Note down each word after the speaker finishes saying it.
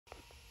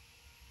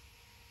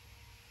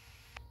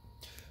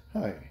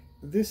Hi,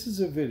 this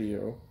is a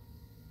video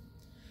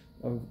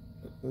of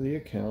the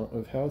account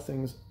of how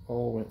things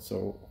all went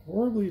so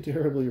horribly,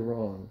 terribly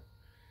wrong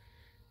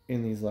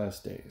in these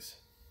last days.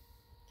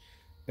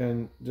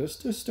 And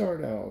just to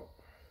start out,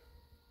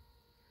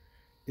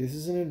 this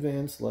is an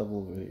advanced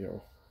level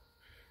video.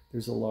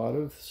 There's a lot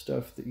of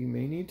stuff that you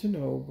may need to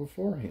know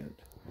beforehand,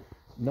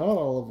 not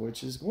all of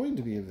which is going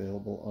to be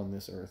available on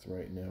this earth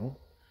right now.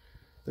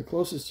 The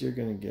closest you're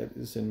going to get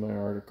is in my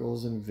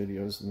articles and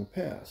videos in the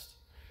past,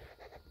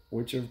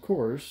 which of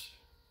course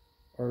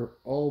are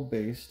all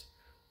based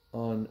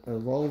on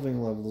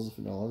evolving levels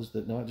of knowledge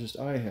that not just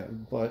I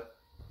have, but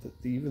that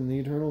even the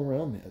Eternal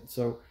Realm had.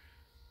 So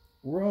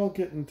we're all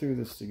getting through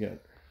this together.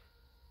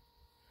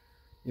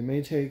 It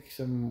may take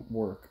some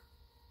work.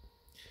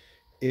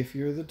 If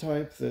you're the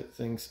type that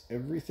thinks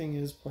everything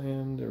is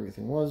planned,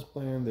 everything was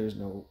planned, there's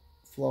no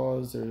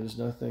flaws, there's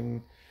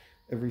nothing,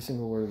 every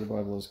single word of the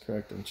Bible is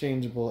correct,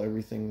 unchangeable,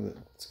 everything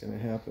that's going to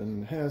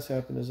happen, has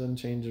happened, is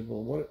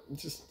unchangeable,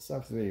 just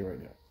stop the video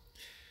right now.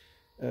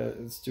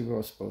 Let's do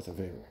us both a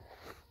favor.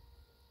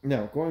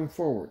 Now, going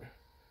forward,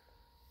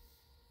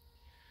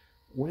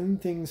 when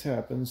things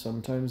happen,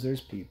 sometimes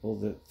there's people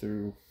that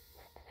through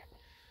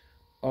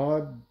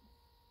odd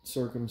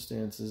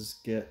circumstances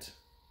get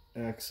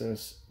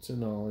access to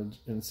knowledge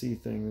and see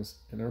things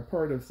and are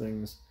part of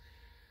things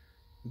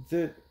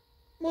that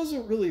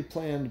wasn't really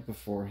planned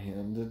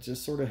beforehand. It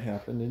just sort of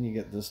happened and you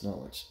get this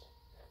knowledge.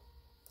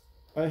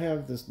 I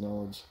have this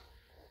knowledge.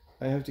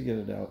 I have to get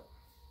it out.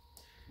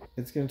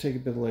 It's going to take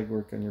a bit of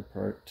legwork on your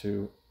part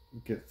to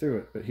get through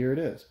it, but here it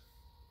is.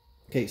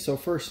 Okay, so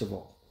first of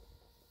all,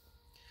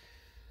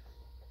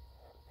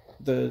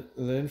 the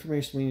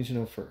information we need to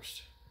know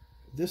first.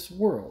 This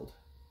world,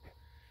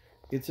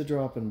 it's a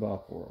drop and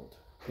bop world.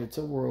 It's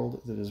a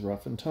world that is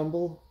rough and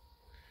tumble.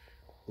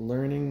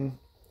 Learning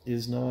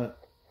is not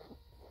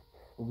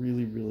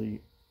really,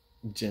 really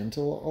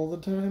gentle all the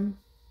time.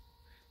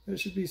 That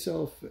should be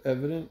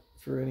self-evident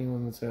for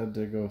anyone that's had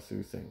to go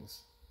through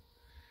things.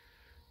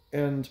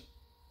 And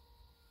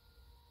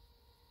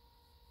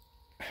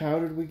how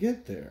did we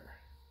get there?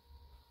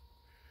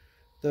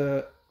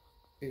 You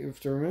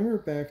have to remember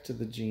back to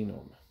the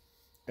genome.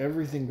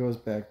 Everything goes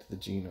back to the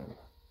genome.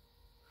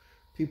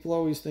 People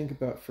always think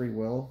about free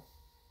will.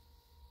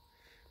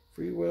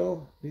 Free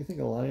will? Do you think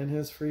a lion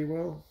has free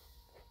will?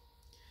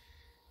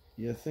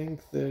 You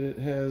think that it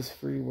has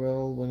free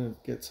will when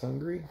it gets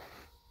hungry?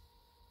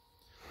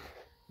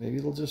 Maybe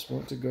it'll just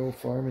want to go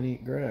farm and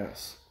eat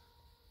grass.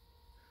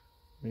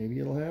 Maybe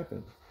it'll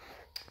happen.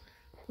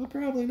 But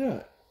probably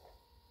not.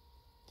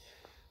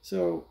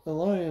 So a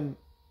lion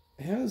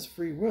has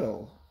free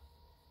will,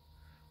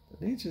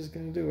 but nature's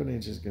going to do what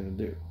nature's going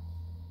to do.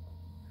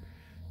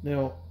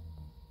 Now,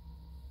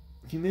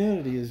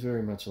 humanity is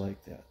very much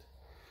like that.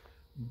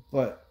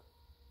 But,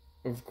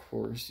 of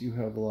course, you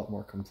have a lot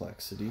more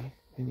complexity,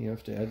 and you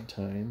have to add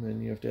time,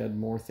 and you have to add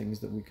more things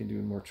that we can do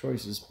and more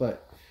choices.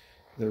 But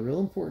the real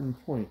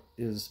important point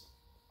is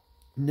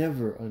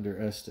never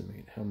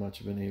underestimate how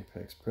much of an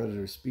apex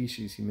predator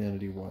species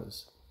humanity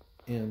was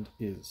and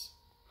is.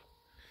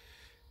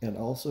 And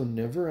also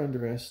never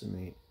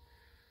underestimate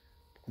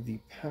the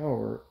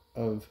power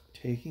of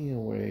taking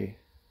away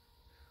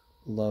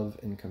love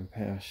and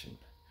compassion.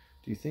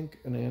 Do you think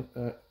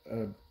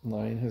a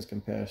lion has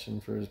compassion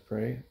for his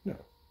prey? No.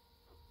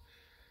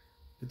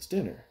 It's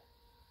dinner.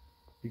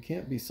 You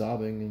can't be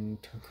sobbing and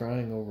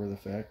crying over the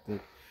fact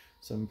that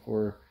some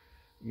poor,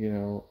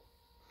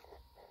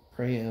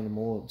 prey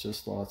animal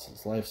just lost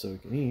its life so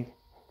it can eat.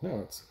 No,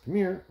 it's, come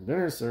here,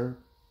 dinner's served.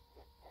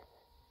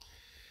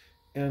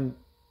 And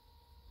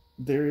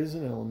there is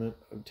an element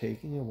of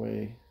taking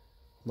away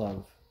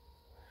love,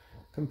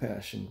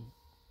 compassion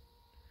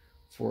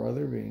for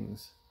other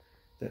beings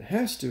that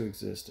has to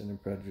exist in a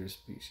predator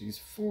species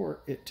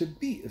for it to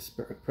be a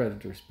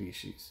predator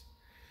species.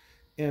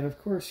 And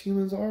of course,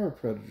 humans are a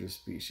predator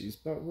species,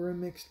 but we're a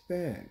mixed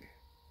bag.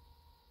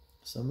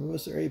 Some of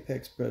us are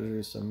apex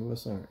predators, some of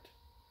us aren't.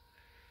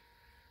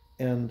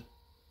 And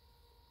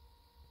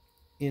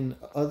in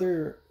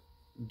other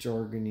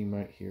jargon you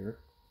might hear,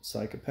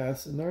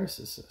 psychopaths and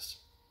narcissists.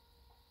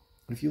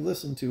 If you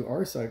listen to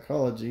our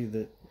psychology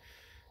that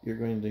you're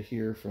going to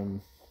hear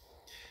from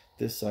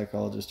this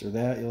psychologist or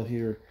that, you'll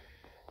hear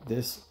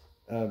this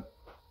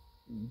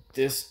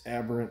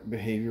aberrant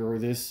behavior or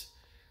this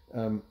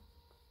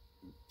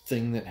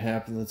thing that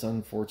happened that's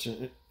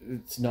unfortunate.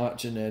 It's not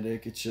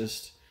genetic. It's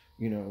just,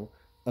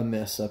 a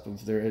mess up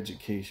of their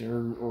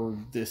education or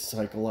this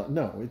psychological.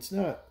 No, it's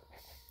not.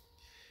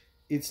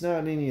 It's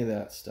not any of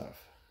that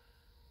stuff.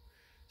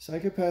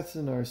 Psychopaths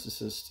and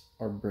narcissists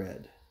are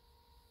bred.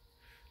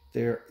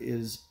 There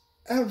is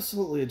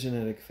absolutely a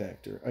genetic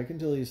factor. I can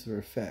tell you this for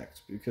a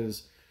fact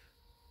because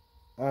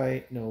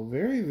I know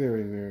very,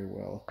 very, very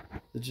well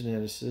the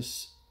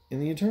geneticists in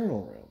the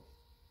Eternal Realm.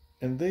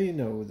 And they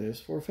know this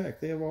for a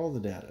fact. They have all the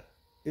data.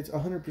 It's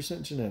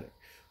 100% genetic.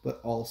 But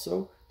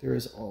also, there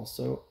is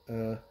also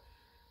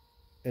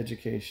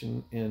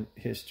education and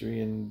history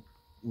and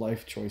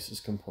life choices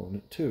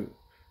component too.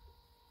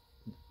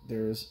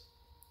 There's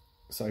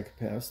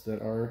psychopaths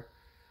that are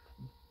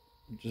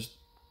just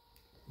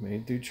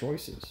made through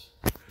choices.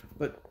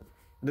 But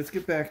let's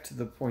get back to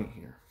the point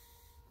here.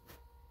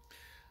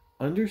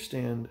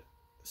 Understand,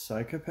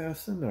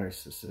 psychopaths and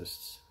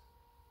narcissists,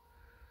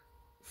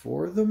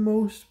 for the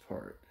most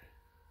part,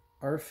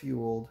 are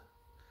fueled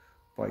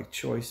by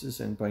choices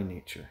and by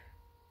nature.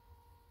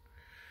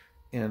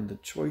 And the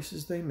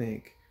choices they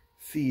make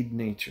feed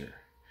nature.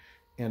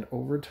 And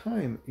over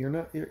time, your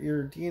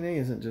DNA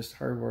isn't just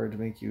hardwired to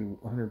make you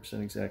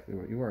 100% exactly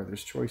what you are.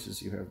 There's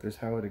choices you have. There's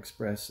how it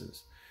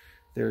expresses.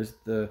 There's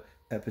the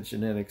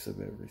epigenetics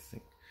of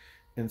everything.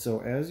 And so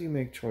as you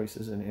make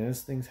choices and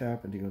as things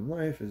happen to you in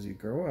life, as you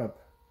grow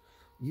up,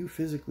 you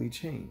physically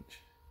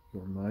change.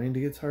 Your mind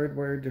gets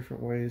hardwired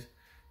different ways.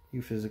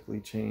 You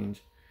physically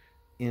change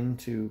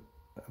into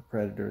a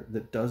predator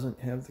that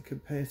doesn't have the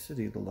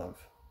capacity to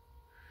love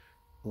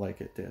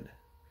like it did.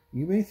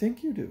 You may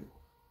think you do,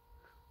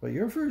 but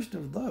your version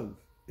of love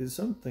is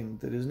something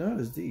that is not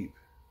as deep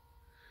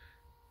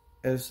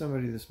as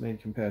somebody that's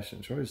made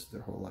compassionate choices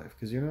their whole life,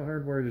 because you're not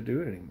hardwired to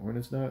do it anymore, and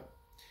it's not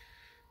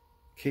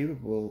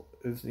capable.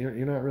 You're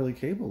not really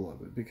capable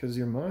of it because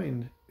your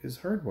mind is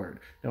hardwired.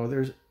 Now,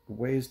 there's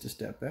ways to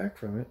step back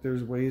from it.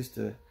 There's ways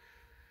to.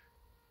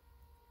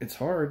 It's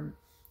hard,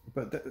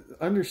 but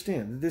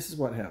understand that this is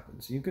what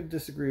happens. You could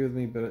disagree with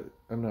me, but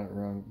I'm not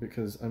wrong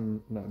because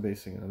I'm not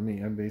basing it on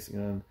me. I'm basing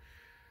it on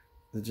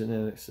the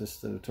geneticists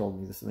that have told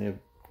me this, and they have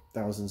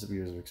thousands of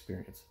years of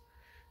experience.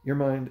 Your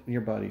mind and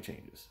your body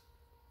changes,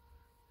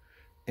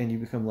 and you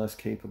become less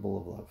capable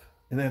of love,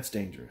 and that's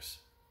dangerous.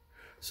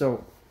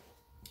 So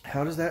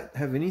how does that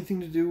have anything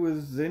to do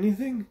with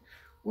anything?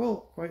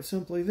 Well, quite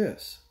simply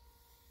this.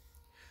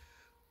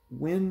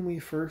 When we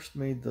first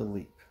made the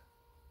leap,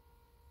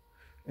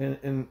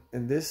 and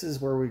this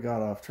is where we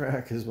got off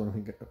track, is when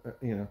we got,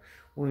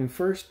 when we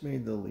first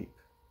made the leap,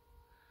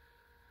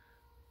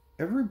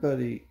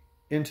 everybody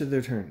into the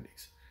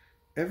eternities,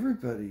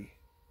 everybody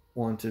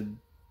wanted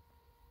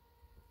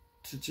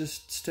to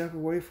just step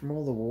away from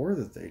all the war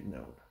that they'd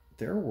known.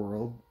 Their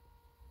world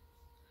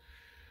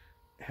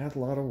had a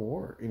lot of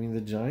war. I mean,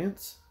 the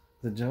giants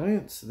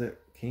that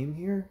came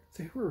here,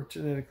 they were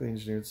genetically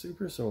engineered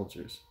super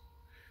soldiers.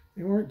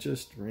 They weren't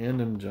just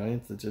random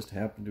giants that just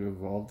happened to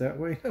evolve that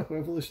way. No,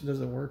 evolution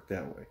doesn't work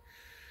that way.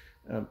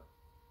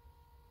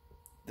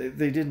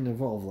 They didn't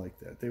evolve like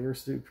that. They were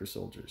super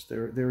soldiers. They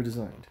were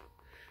designed.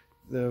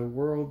 The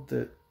world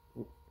that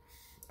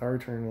our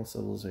eternal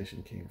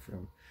civilization came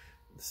from,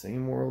 the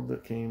same world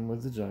that came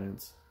with the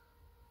giants,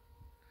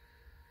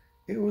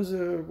 it was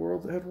a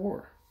world that had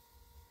war.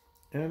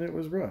 And it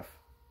was rough.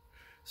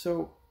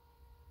 So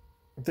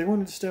they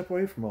wanted to step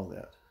away from all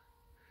that.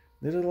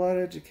 They did a lot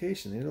of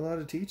education. They did a lot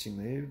of teaching.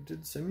 They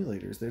did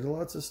simulators. They did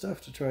lots of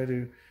stuff to try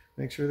to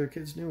make sure their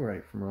kids knew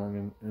right from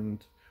wrong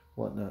and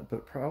whatnot.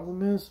 But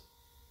problem is,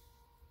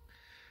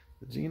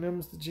 the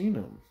genome's the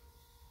genome.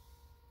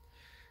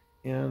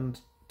 And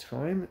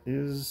time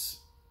is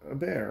a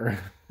bear.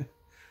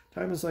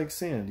 Time is like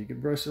sand. You can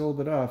brush it a little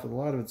bit off, and a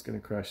lot of it's going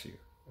to crush you.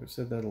 I've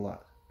said that a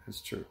lot.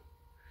 It's true.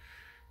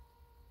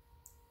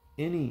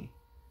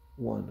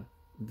 Anyone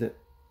that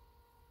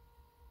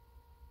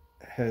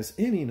has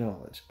any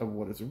knowledge of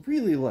what it's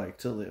really like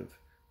to live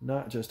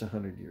not just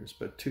 100 years,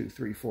 but 2,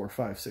 3, 4,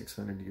 5,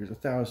 600 years,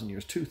 1,000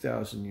 years,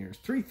 2,000 years,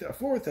 3,000,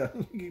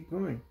 4,000, you keep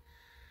going.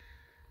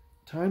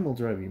 Time will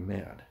drive you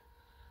mad.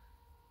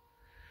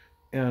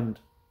 And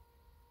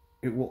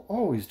it will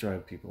always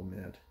drive people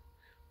mad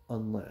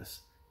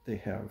unless they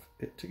have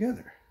it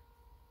together.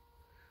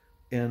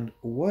 And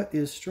what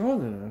is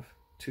strong enough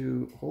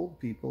to hold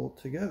people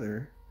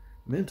together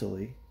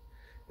mentally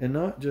and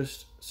not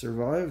just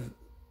survive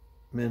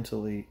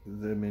mentally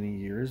the many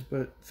years,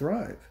 but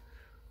thrive?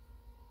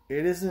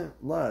 It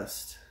isn't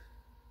lust.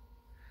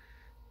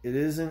 It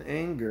isn't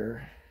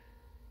anger.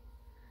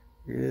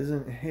 It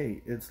isn't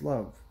hate. It's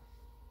love.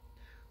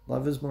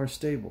 Love is more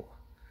stable.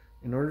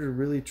 In order to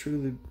really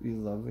truly be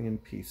loving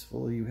and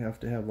peaceful, you have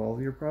to have all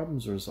of your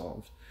problems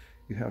resolved.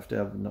 You have to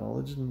have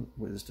knowledge and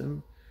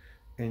wisdom,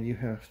 and you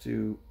have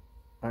to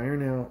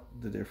iron out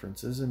the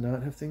differences and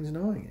not have things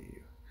gnawing at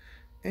you.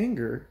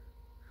 Anger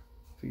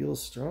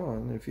feels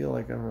strong. I feel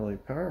like I'm really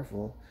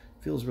powerful.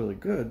 It feels really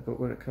good, but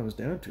when it comes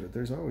down to it,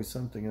 there's always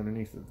something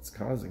underneath it that's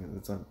causing it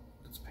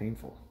that's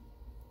painful.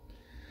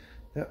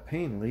 That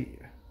pain will eat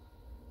you.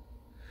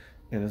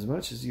 And as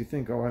much as you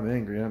think, oh, I'm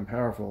angry, I'm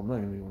powerful, I'm not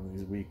going to be one of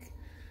these weak,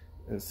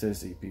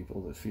 sissy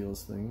people that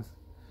feels things.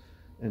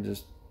 And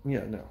just,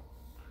 no.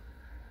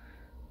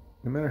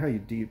 No matter how you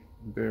deep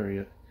bury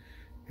it,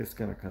 it's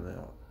going to come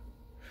out.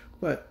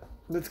 But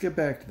let's get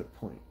back to the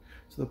point.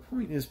 So the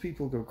point is,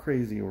 people go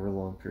crazy over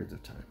long periods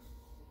of time.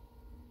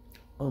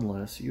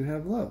 Unless you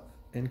have love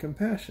and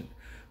compassion.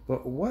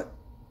 But what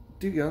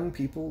do young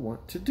people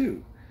want to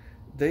do?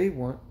 They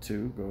want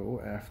to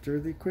go after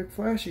the quick,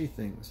 flashy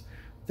things.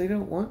 They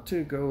don't want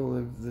to go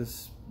live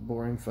this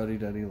boring,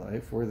 fuddy-duddy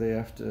life where they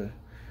have to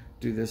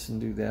do this and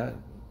do that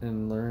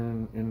and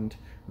learn and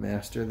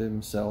master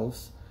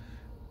themselves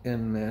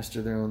and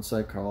master their own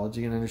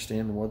psychology and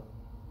understand what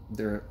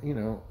their,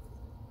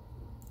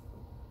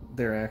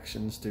 their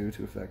actions do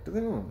to affect it. They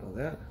don't want to know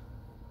that.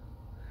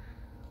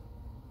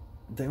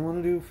 They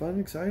want to do fun,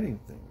 exciting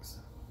things.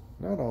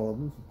 Not all of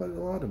them, but a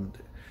lot of them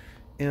do.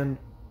 And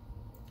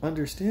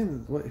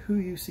understand who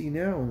you see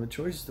now and the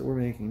choices that we're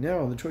making now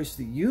and the choices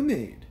that you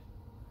made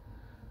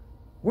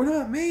were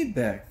not made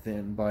back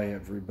then by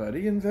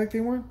everybody. In fact,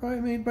 they weren't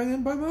made by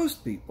then by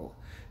most people.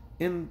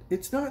 And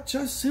it's not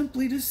just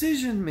simply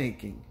decision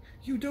making.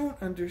 You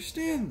don't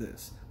understand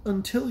this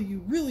until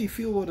you really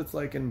feel what it's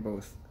like in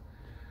both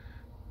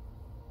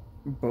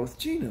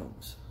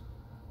genomes.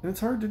 And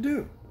it's hard to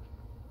do.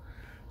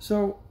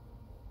 So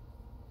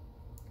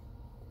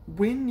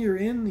when you're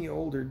in the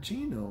older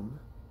genome,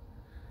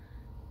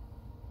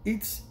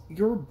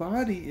 your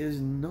body is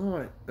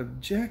not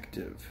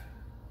objective.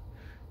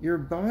 Your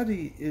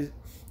body is,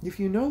 if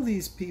you know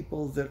these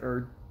people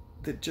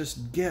that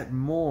just get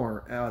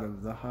more out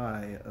of the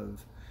high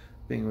of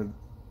being with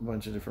a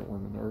bunch of different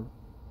women, or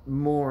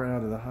more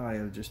out of the high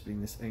of just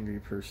being this angry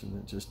person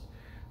that just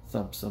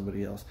thumps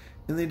somebody else,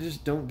 and they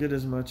just don't get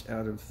as much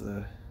out of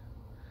the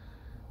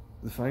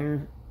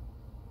finer,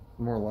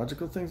 more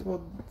logical things.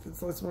 Well,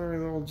 that's more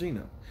of the old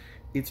genome.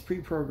 It's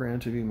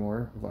pre-programmed to be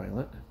more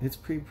violent. It's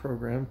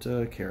pre-programmed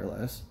to care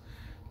less.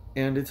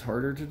 And it's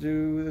harder to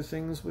do the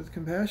things with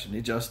compassion.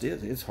 It just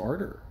is. It's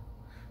harder.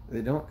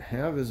 They don't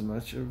have as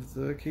much of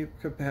the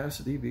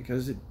capacity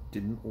because it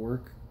didn't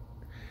work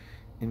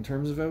in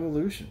terms of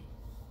evolution.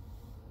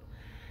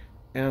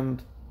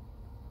 And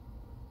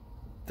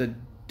the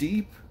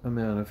deep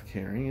amount of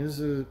caring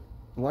is a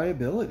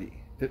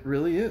liability. It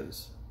really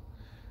is.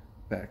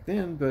 Back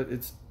then, but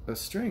it's a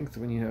strength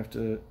when you have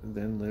to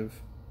then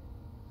live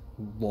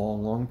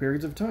long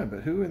periods of time.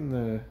 But who in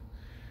the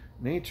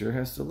nature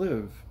has to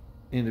live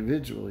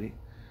individually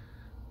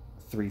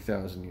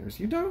 3,000 years?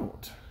 You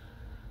don't.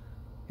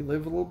 You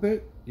live a little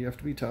bit, you have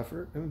to be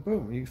tougher, and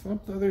boom, you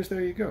thump the others,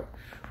 there you go.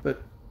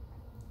 But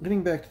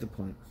getting back to the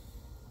point,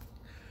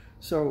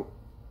 so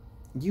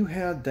you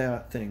had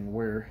that thing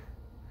where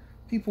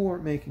people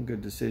weren't making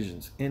good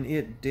decisions, and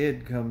it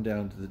did come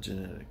down to the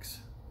genetics.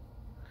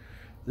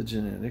 The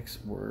genetics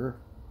were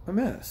a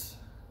mess.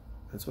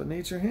 That's what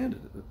nature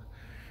handed it.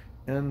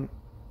 And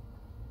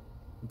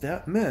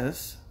that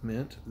mess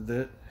meant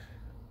that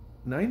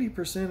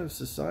 90% of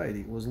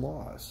society was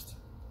lost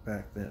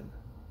back then.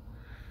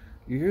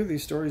 You hear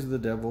these stories of the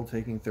devil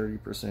taking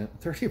 30%.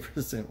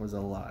 30% was a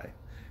lie.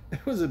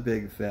 It was a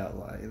big fat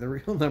lie. The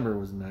real number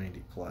was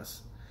 90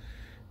 plus.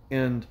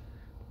 And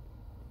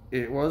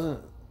it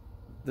wasn't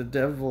the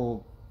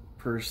devil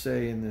per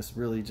se in this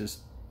really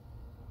just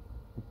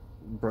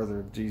brother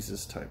of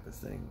Jesus type of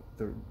thing.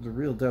 The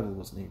real devil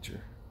was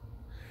nature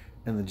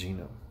and the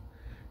genome.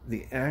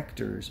 The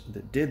actors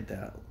that did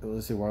that,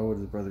 let's say, why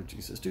would the brother of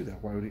Jesus do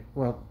that? Why would he?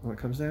 Well, when it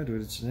comes down to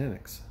it, it's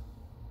genetics.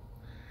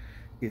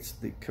 It's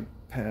the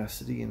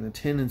capacity and the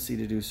tendency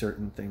to do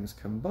certain things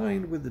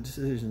combined with the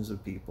decisions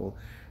of people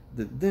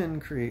that then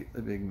create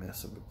a big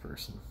mess of a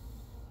person.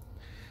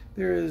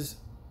 There is,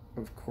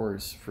 of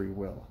course, free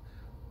will,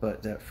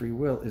 but that free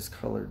will is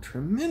colored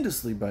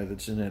tremendously by the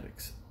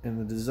genetics and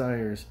the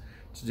desires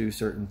to do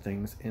certain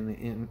things and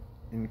the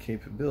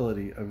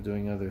incapability of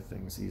doing other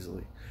things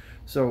easily.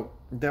 So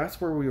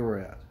that's where we were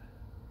at.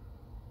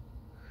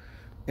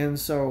 And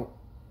so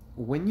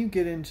when you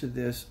get into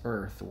this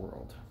earth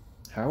world,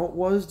 how it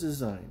was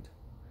designed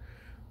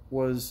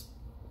was,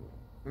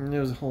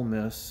 there was a whole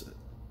mess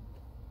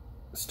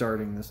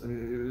starting this. I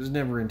mean, it was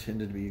never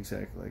intended to be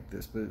exactly like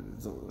this, but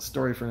it's a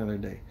story for another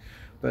day.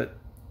 But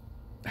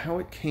how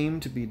it came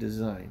to be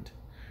designed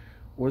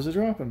was a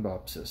drop and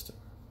bob system.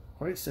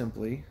 Quite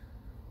simply,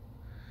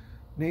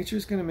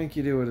 nature's going to make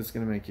you do what it's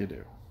going to make you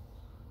do.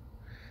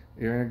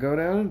 You're going to go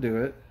down and do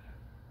it.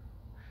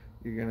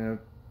 You're going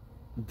to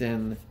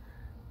then,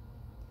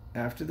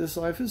 after this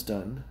life is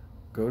done,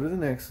 go to the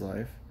next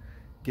life,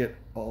 get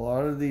a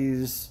lot of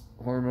these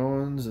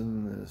hormones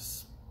and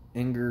this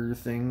anger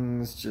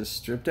things just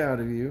stripped out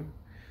of you,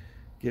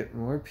 get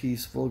more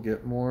peaceful,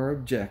 get more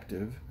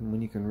objective, and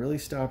when you can really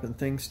stop and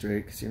think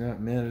straight because you're not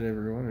mad at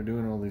everyone or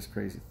doing all these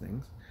crazy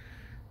things,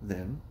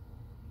 then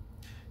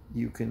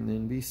you can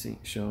then be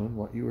shown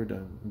what you were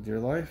done with your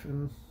life,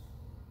 and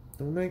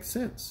it'll make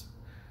sense.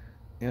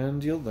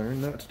 And you'll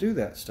learn not to do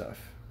that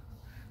stuff.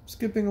 I'm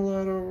skipping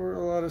over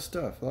a lot of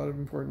stuff, a lot of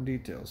important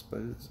details, but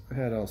it's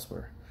ahead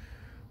elsewhere.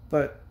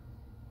 But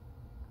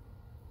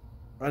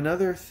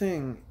another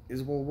thing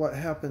is, well, what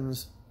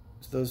happens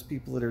to those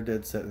people that are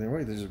dead set in their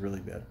way? They're just really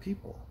bad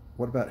people.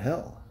 What about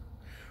hell?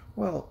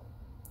 Well,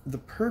 the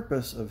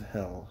purpose of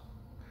hell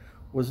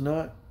was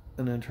not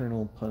an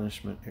eternal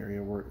punishment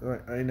area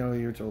where, I know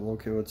you're told,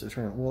 okay, what's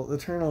eternal? Well,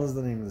 eternal is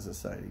the name of the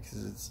society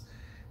because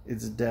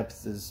its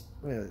depth is,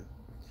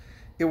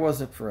 it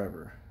wasn't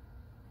forever.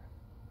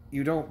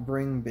 You don't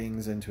bring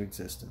beings into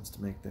existence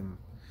to make them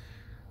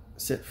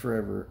sit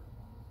forever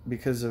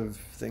because of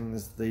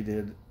things they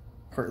did,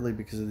 partly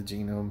because of the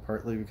genome,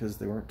 partly because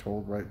they weren't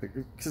told right, but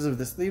because of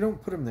this, they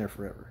don't put them there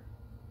forever.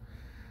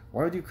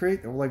 Why would you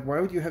create, like,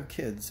 why would you have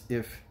kids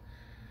if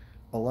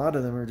a lot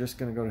of them are just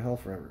going to go to hell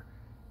forever?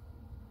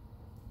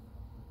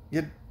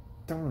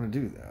 don't want to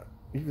do that.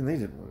 Even they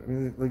didn't want to. I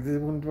mean, like, they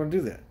wouldn't want to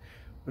do that.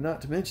 But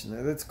not to mention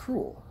that, that's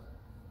cruel.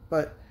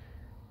 But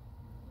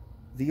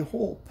the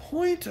whole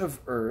point of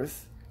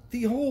Earth,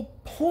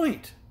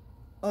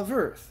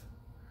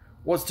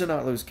 was to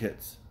not lose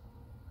kids.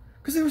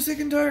 Because they were sick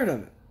and tired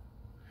of it.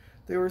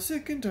 They were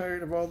sick and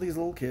tired of all these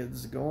little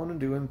kids going and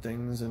doing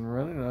things and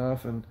running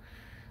off and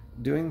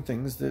doing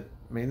things that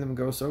made them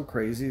go so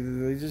crazy that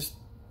they just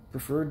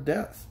preferred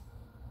death.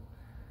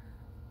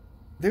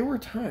 There were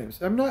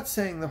times, I'm not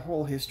saying the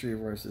whole history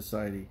of our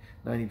society,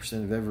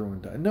 90% of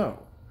everyone died. No.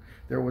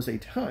 There was a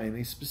time,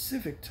 a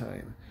specific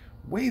time,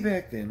 way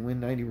back then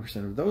when 90%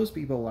 of those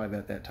people alive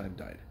at that time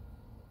died.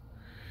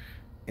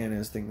 And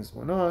as things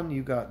went on,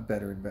 you got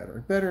better and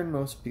better. Better than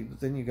most people.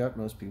 Then you got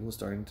most people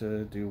starting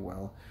to do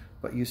well.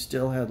 But you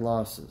still had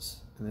losses.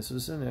 And this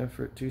was an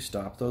effort to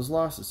stop those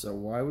losses. So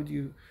why would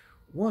you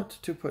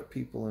want to put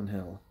people in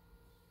hell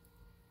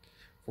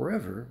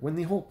forever when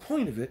the whole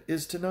point of it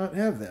is to not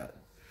have that?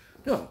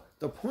 No,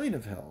 the point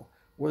of hell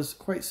was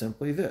quite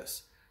simply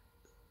this.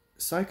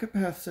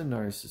 Psychopaths and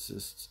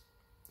narcissists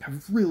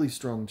have really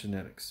strong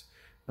genetics.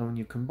 And when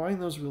you combine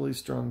those really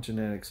strong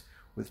genetics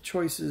with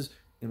choices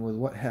and with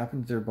what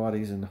happened to their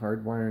bodies and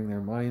hardwiring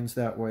their minds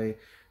that way,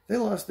 they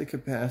lost the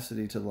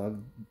capacity to love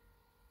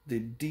the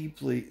deep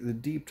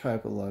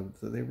type of love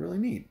that they really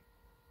need.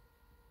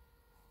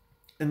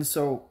 And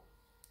so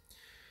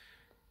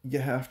you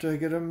have to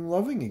get them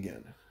loving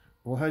again.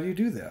 Well, how do you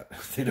do that?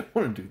 They don't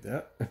want to do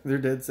that. They're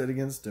dead set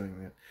against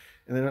doing that.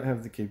 And they don't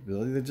have the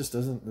capability. That just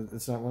doesn't,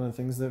 it's not one of the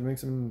things that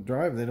makes them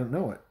drive. They don't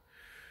know it.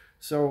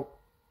 So,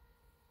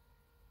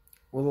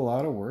 with a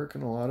lot of work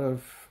and a lot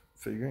of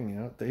figuring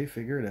out, they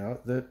figured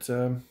out that,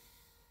 and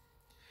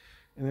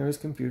there was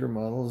computer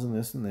models and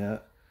this and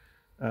that,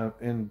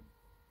 and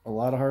a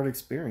lot of hard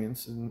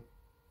experience, and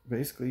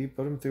basically you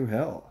put them through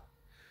hell.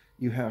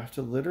 You have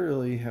to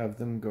literally have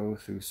them go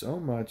through so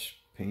much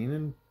pain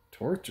and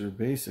torture,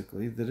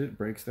 basically, that it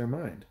breaks their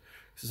mind.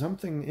 So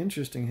something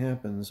interesting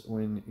happens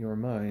when your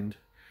mind,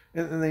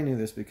 and they knew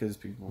this because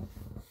people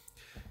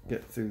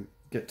get to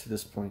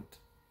this point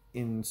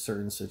in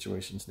certain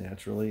situations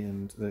naturally,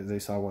 and they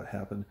saw what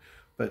happened.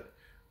 But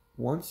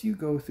once you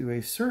go through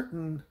a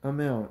certain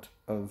amount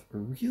of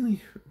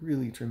really,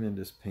 really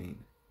tremendous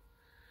pain,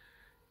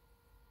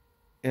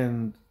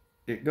 and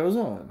it goes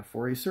on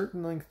for a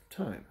certain length of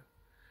time,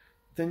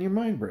 then your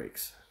mind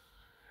breaks.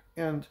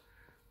 And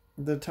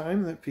the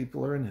time that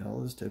people are in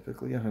hell is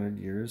typically 100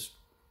 years,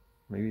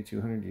 maybe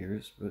 200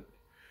 years, but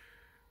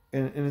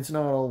and it's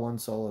not all one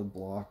solid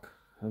block.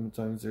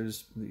 Sometimes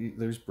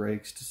there's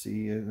breaks to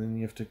see, and then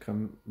you have to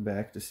come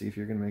back to see if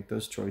you're going to make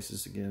those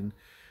choices again,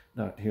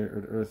 not here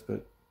at Earth,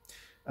 but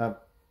a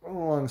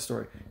long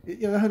story.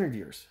 100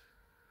 years,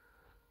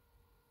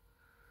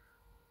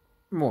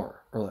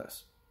 more or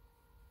less,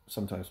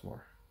 sometimes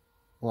more,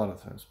 a lot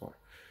of times more.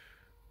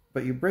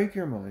 But you break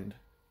your mind,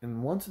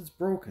 and once it's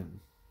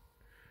broken,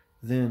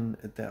 then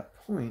at that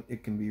point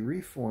it can be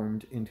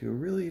reformed into a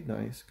really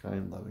nice,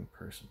 kind, loving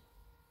person.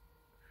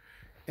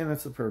 And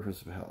that's the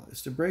purpose of hell,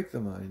 is to break the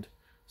mind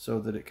so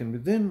that it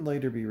can then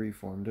later be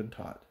reformed and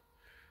taught.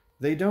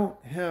 They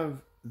don't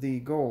have the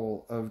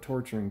goal of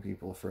torturing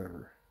people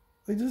forever.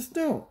 They just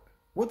don't.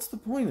 What's the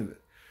point of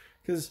it?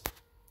 Because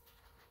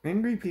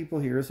angry people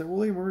here say, well,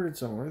 they murdered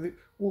someone.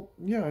 Well,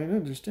 yeah, I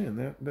understand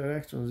that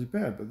action was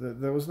bad,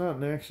 but that was not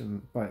an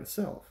action by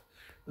itself.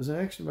 It was an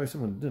action by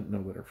someone who didn't know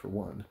better, for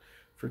one.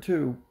 For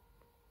two,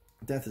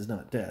 death is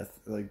not death.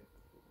 Like,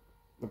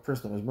 the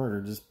person that was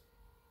murdered is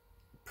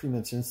pretty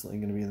much instantly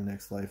going to be in the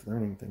next life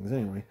learning things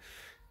anyway.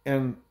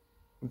 And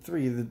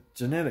three, the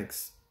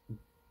genetics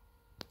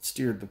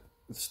steered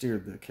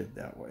the kid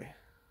that way.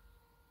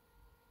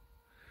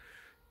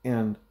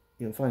 And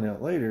you'll find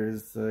out later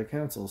is the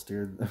council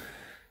steered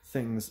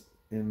things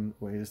in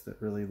ways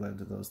that really led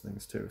to those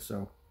things too.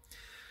 So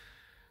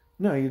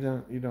no, you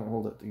don't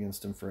hold it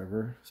against him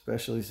forever,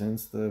 especially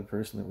since the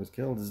person that was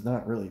killed is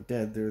not really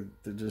dead.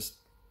 They're just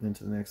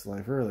into the next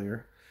life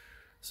earlier.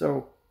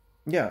 So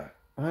yeah,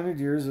 100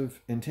 years of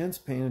intense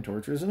pain and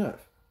torture is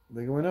enough.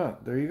 They went on.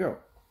 There you go.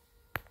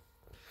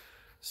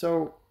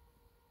 So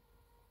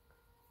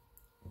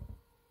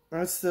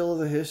that's still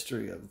the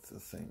history of the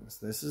things.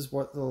 This is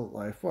what the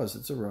life was.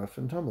 It's a rough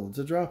and tumble. It's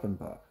a drop and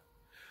bop.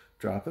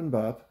 Drop and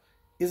bop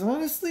is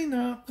honestly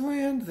not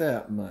planned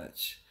that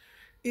much.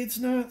 It's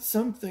not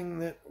something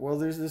that, well,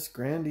 there's this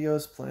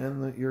grandiose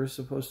plan that you're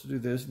supposed to do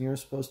this and you're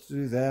supposed to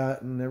do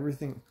that and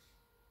everything.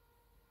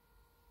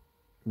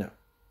 No.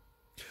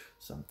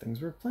 Some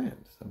things were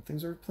planned. Some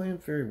things were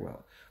planned very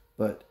well.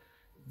 But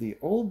the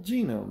old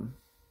genome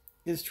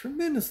is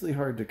tremendously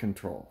hard to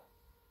control.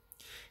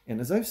 And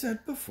as I've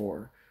said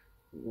before,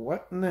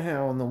 what and the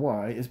how and the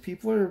why is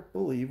people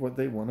believe what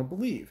they want to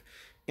believe.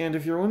 And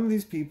if you're one of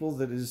these people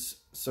that is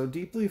so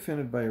deeply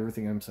offended by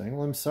everything I'm saying,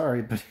 well, I'm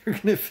sorry, but you're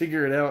going to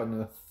figure it out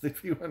in a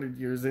few hundred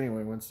years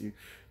anyway once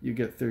you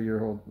get through your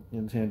whole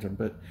tantrum.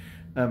 But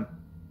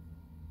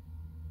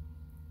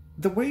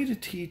the way to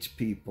teach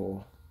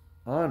people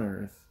on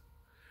Earth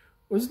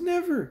was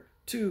never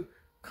to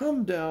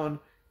come down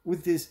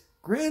with this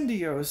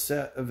grandiose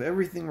set of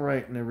everything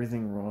right and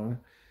everything wrong.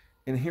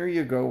 And here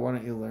you go, why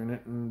don't you learn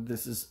it? And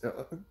this is,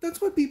 that's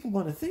what people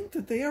want to think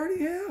that they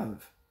already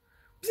have.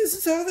 This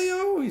is how they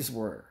always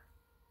were.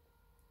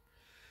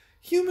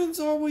 Humans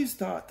always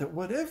thought that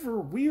whatever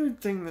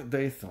weird thing that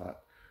they thought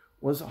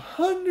was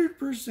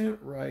 100%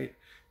 right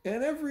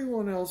and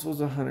everyone else was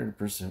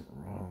 100%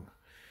 wrong.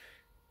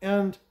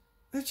 And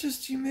that's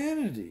just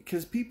humanity,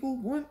 because people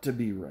want to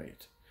be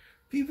right.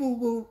 People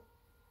will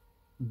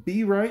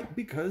be right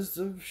because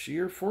of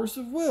sheer force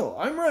of will.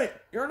 I'm right,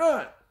 you're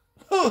not.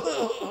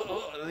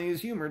 And they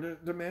use humor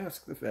to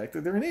mask the fact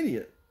that they're an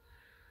idiot.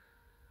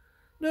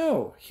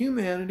 No,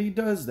 humanity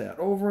does that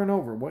over and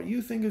over. What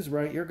you think is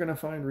right, you're going to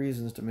find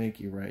reasons to make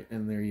you right.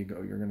 And there you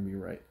go, you're going to be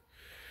right.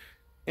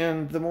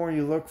 And the more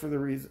you look for the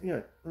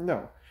reason,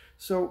 no.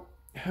 So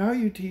how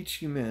you teach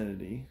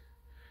humanity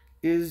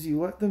is you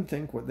let them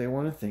think what they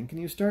want to think,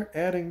 and you start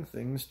adding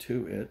things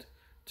to it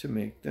to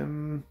make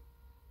them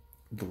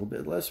a little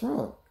bit less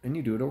wrong. And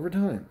you do it over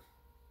time.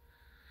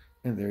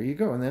 And there you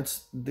go. And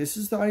this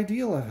is the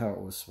ideal of how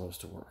it was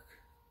supposed to work.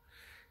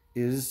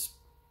 Is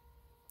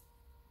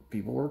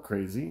people were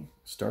crazy,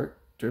 start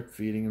drip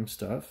feeding them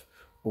stuff,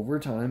 over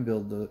time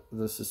build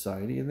the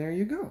society, and there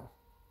you go.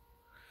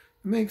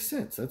 It makes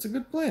sense. That's a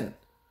good plan.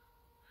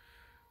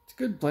 It's a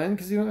good plan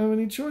because you don't have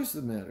any choice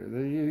in the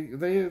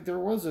matter. There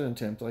was an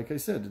attempt, like I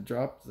said, to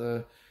drop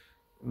the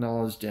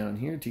knowledge down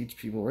here, teach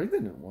people right. They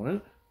didn't want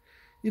it.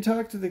 You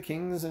talk to the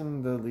kings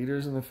and the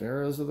leaders and the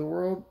pharaohs of the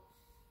world.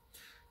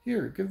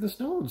 Here, give this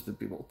knowledge to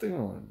people. They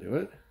don't want to do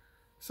it.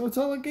 So it's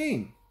all a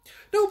game.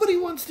 Nobody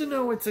wants to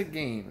know it's a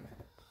game.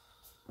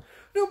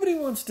 Nobody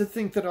wants to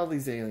think that all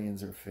these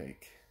aliens are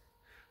fake.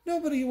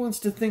 Nobody wants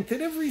to think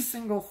that every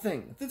single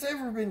thing that's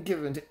ever been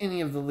given to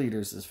any of the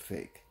leaders is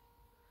fake.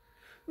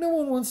 No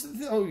one wants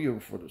to oh, your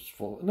foot is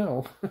full.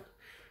 No.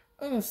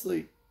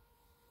 Honestly,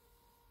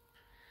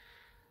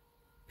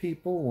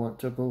 people want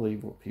to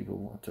believe what people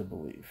want to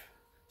believe.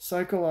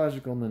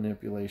 Psychological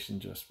manipulation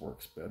just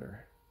works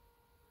better.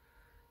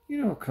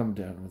 You don't come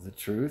down with the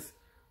truth.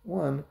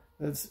 One,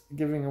 that's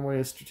giving away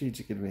a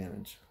strategic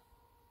advantage.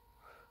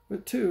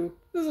 But two,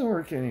 it doesn't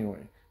work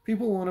anyway.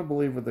 People want to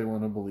believe what they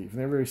want to believe, and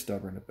they're very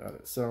stubborn about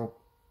it. So,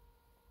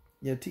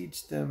 you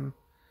teach them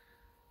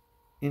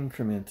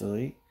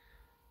incrementally,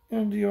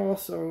 and you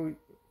also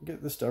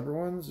get the stubborn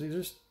ones, you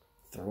just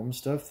throw them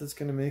stuff that's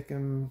going to make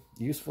them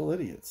useful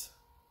idiots.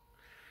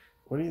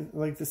 What do you,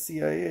 like the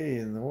CIA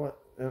and the what,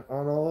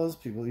 on all those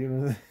people, you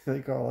know,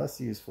 they call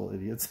us useful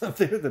idiots.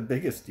 They're the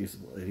biggest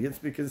useful idiots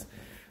because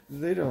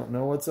they don't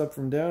know what's up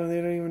from down, and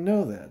they don't even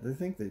know that. They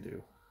think they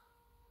do.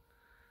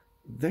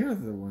 They're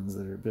the ones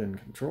that are being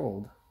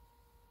controlled.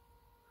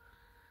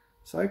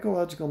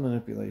 Psychological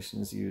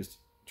manipulation is used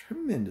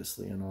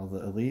tremendously in all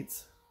the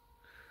elites,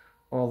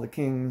 all the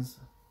kings,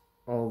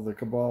 all the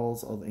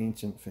cabals, all the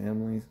ancient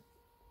families.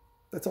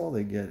 That's all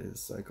they get is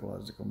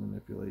psychological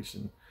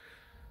manipulation.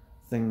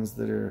 Things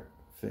that are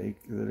fake,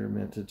 that are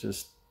meant to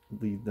just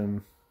lead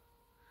them.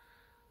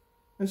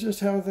 It's just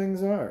how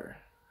things are.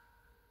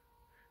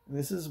 And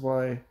this is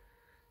why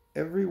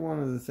every one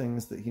of the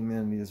things that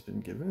humanity has been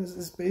given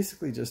is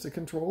basically just a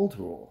control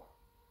tool.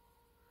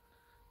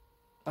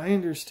 I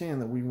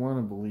understand that we want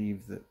to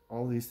believe that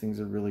all these things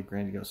are really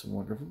grandiose and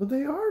wonderful, but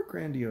they are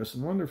grandiose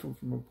and wonderful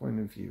from a point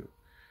of view.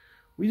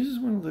 We just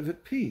want to live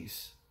at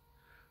peace.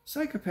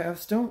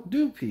 Psychopaths don't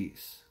do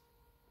peace.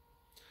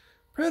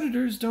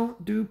 Predators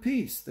don't do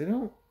peace. They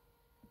don't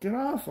get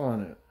off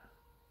on it.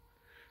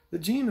 The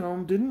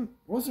genome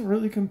wasn't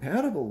really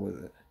compatible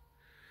with it.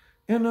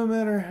 And no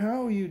matter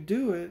how you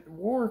do it,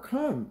 war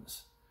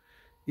comes.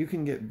 You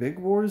can get big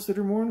wars that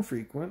are more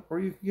infrequent, or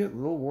you can get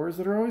little wars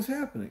that are always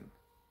happening.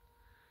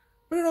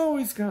 But it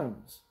always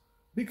comes.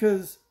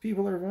 Because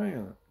people are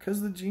violent.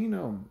 Because of the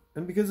genome.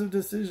 And because of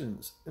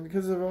decisions. And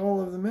because of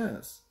all of the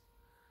mess.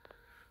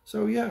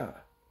 So yeah.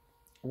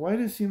 Why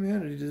does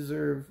humanity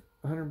deserve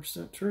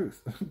 100%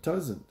 truth? It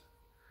doesn't.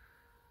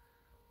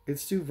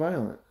 It's too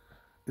violent.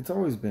 It's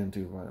always been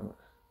too violent.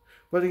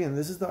 But again,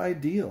 this is the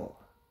ideal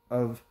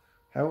of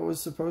how it was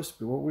supposed to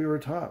be, what we were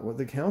taught, what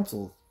the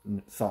council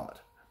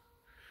thought.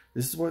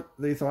 This is what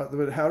they thought,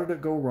 but how did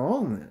it go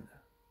wrong then?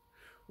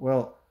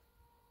 Well,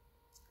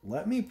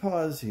 let me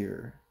pause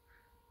here,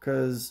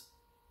 because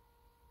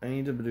I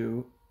need to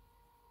do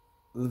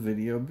the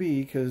video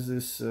B, because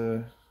this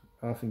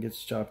often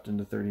gets chopped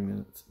into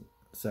 30-minute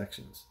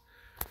sections.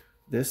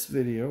 This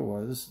video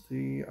was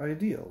the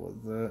ideal,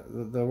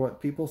 the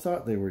what people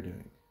thought they were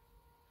doing.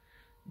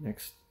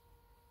 Next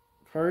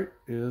part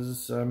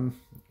is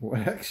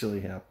what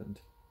actually happened.